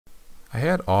I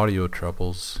had audio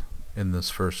troubles in this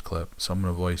first clip, so I'm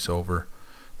going to voice over.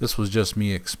 This was just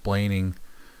me explaining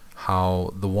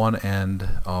how the one end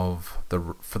of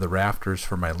for the rafters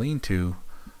for my lean-to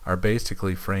are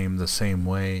basically framed the same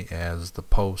way as the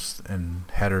post and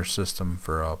header system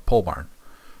for a pole barn.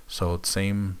 So it's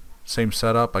same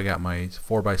setup. I got my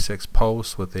 4x6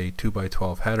 posts with a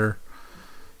 2x12 header,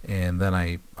 and then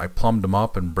I plumbed them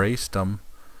up and braced them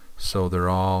so they're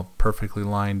all perfectly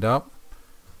lined up.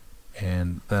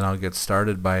 And then I'll get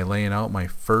started by laying out my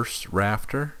first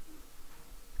rafter,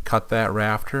 cut that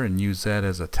rafter, and use that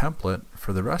as a template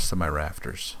for the rest of my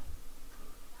rafters.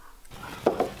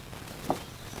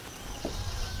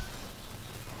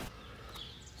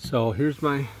 So here's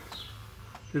my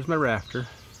rafter.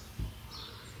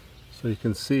 So you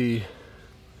can see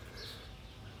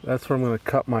that's where I'm going to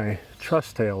cut my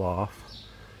truss tail off,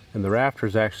 and the rafter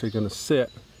is actually going to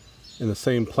sit in the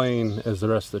same plane as the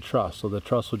rest of the truss. So the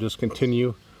truss will just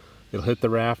continue. It'll hit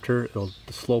the rafter, the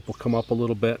slope will come up a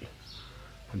little bit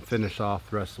and finish off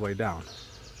the rest of the way down.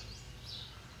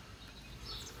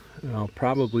 And I'll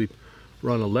probably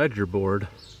run a ledger board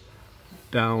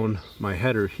down my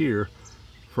header here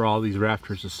for all these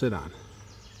rafters to sit on.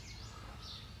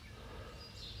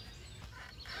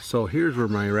 So here's where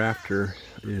my rafter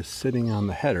is sitting on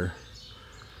the header.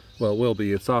 Well, it will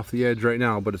be. It's off the edge right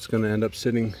now, but it's going to end up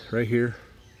sitting right here,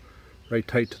 right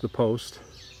tight to the post.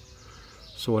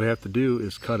 So what I have to do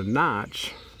is cut a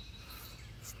notch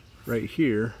right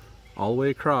here, all the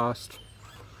way across,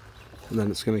 and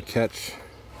then it's going to catch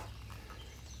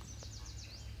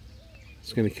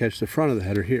the front of the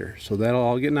header here. So that'll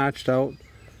all get notched out.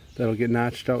 That'll get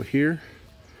notched out here,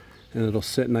 and it'll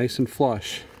sit nice and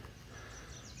flush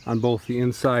on both the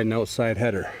inside and outside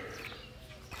header.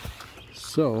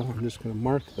 So I'm just going to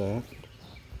mark that.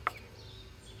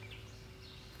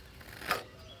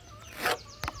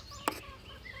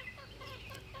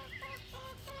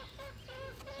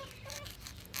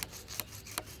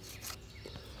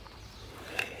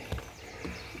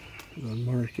 I'll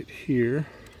mark it here.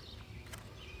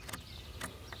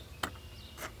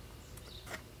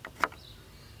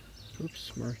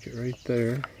 Oops, mark it right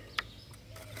there.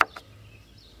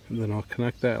 And then I'll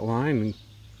connect that line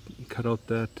and cut out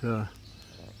that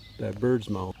bird's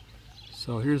mouth.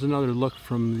 So here's another look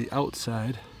from the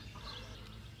outside.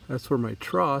 That's where my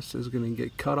truss is going to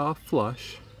get cut off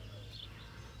flush.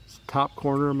 It's the top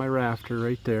corner of my rafter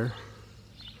right there.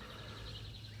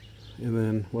 And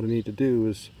then what I need to do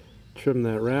is trim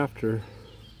that rafter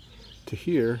to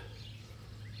here,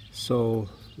 so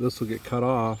this will get cut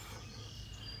off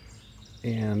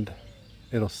and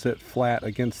it'll sit flat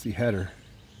against the header.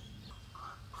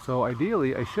 So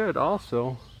ideally I should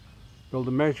also be able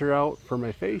to measure out for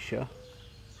my fascia,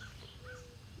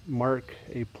 mark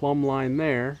a plumb line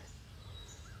there,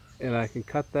 and I can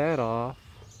cut that off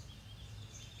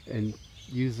and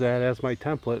use that as my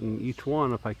template, and each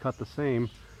one, if I cut the same,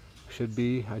 should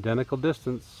be identical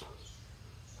distance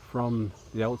from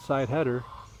the outside header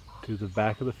to the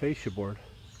back of the fascia board.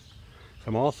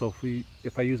 I'm also,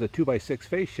 if I use a 2x6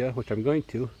 fascia, which I'm going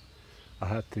to, I'll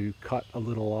have to cut a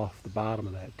little off the bottom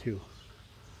of that too.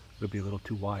 It'll be a little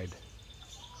too wide.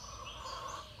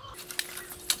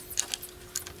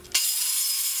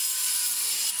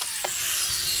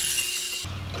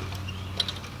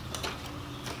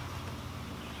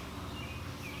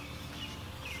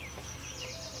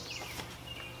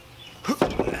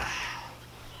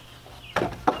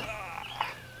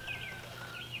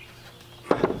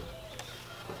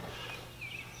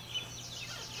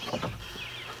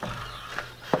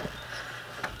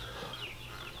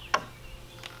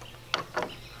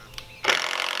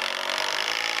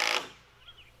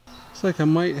 Looks like I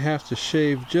might have to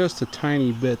shave just a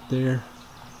tiny bit there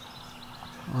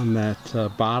on that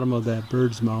bottom of that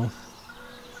bird's mouth,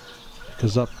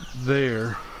 because up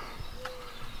there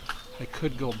I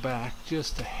could go back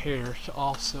just a hair to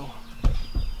also.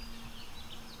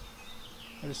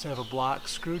 I just have a block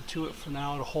screwed to it for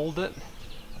now to hold it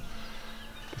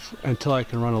until I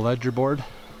can run a ledger board.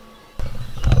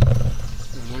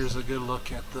 And there's a good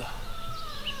look at the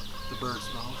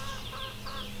bird's mouth.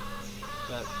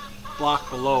 That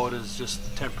block below it is just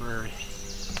temporary.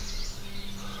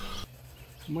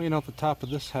 I'm laying out the top of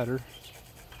this header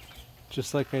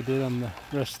just like I did on the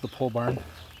rest of the pole barn.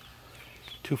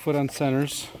 2 foot on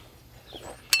centers.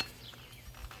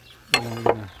 And I'm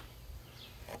going to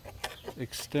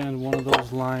extend one of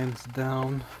those lines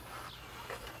down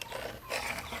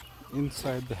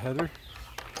inside the header.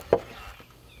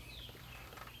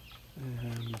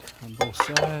 And on both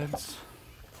sides.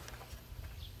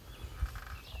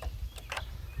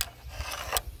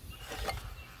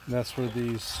 And that's where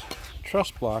these truss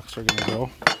blocks are going to go,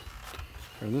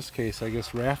 or in this case I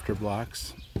guess rafter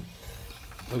blocks.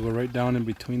 They'll go right down in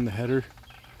between the header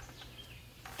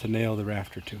to nail the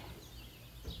rafter to.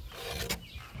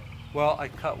 Well, I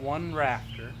cut one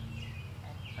rafter.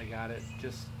 I got it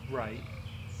just right.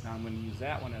 Now I'm going to use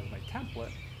that one as my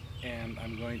template, and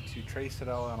I'm going to trace it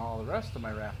out on all the rest of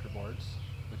my rafter boards,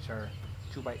 which are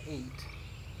 2x8,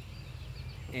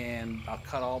 and I'll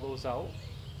cut all those out.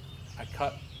 I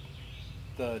cut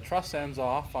the truss ends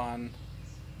off on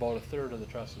about 1/3 of the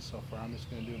trusses so far. I'm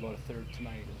just going to do about 1/3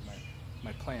 tonight is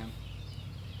my plan.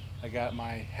 I got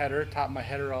my header, top of my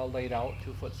header all laid out,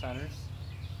 2-foot centers,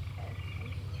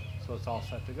 so it's all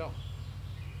set to go.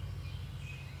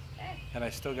 And I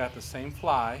still got the same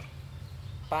fly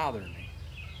bothering me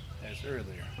as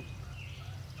earlier.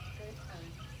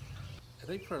 I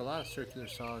think for a lot of circular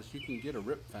saws you can get a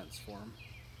rip fence for them,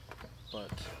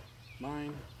 but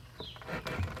mine,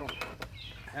 I don't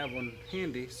have one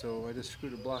handy, so I just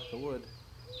screwed a block of wood.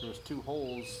 There was 2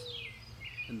 holes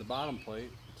in the bottom plate,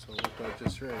 so it worked out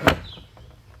just right.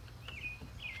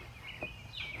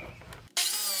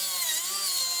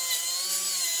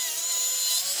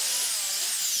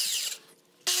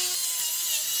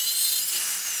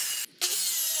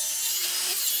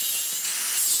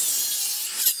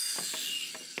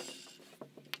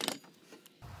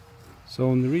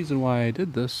 So, and the reason why I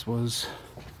did this was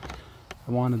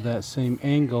I wanted that same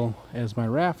angle as my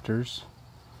rafters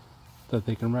that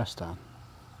they can rest on.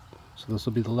 So this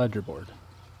will be the ledger board.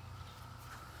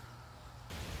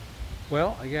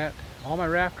 Well, I got all my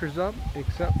rafters up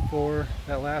except for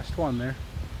that last one there.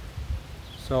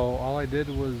 So all I did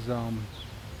was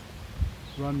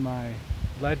run my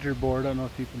ledger board. I don't know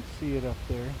if you can see it up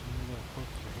there.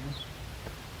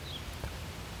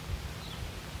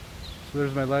 So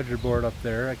there's my ledger board up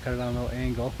there. I cut it on a little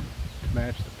angle to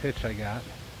match the pitch I got.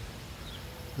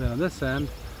 Then on this end,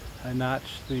 I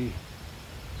notched the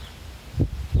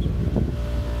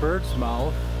bird's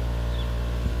mouth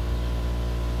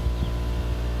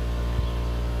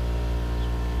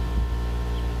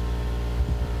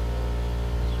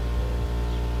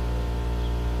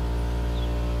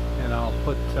and I'll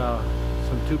put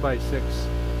some 2x6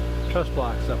 truss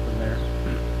blocks up in there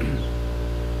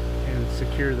and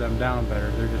secure them down better.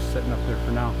 They're just sitting up there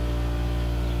for now.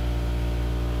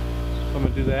 So I'm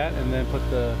going to do that and then put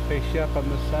the fascia up on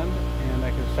this end and I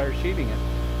can start sheeting it.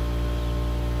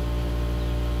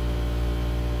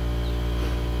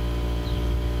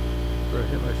 I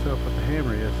hit myself with the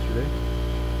hammer yesterday.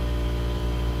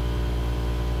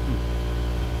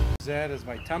 Use that as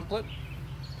my template.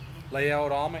 Lay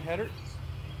out all my headers.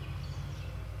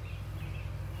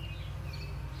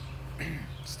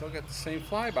 Still got the same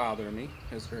fly bothering me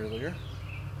as earlier.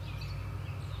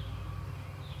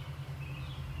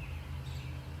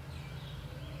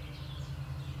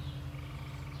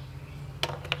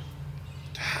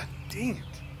 God dang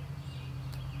it.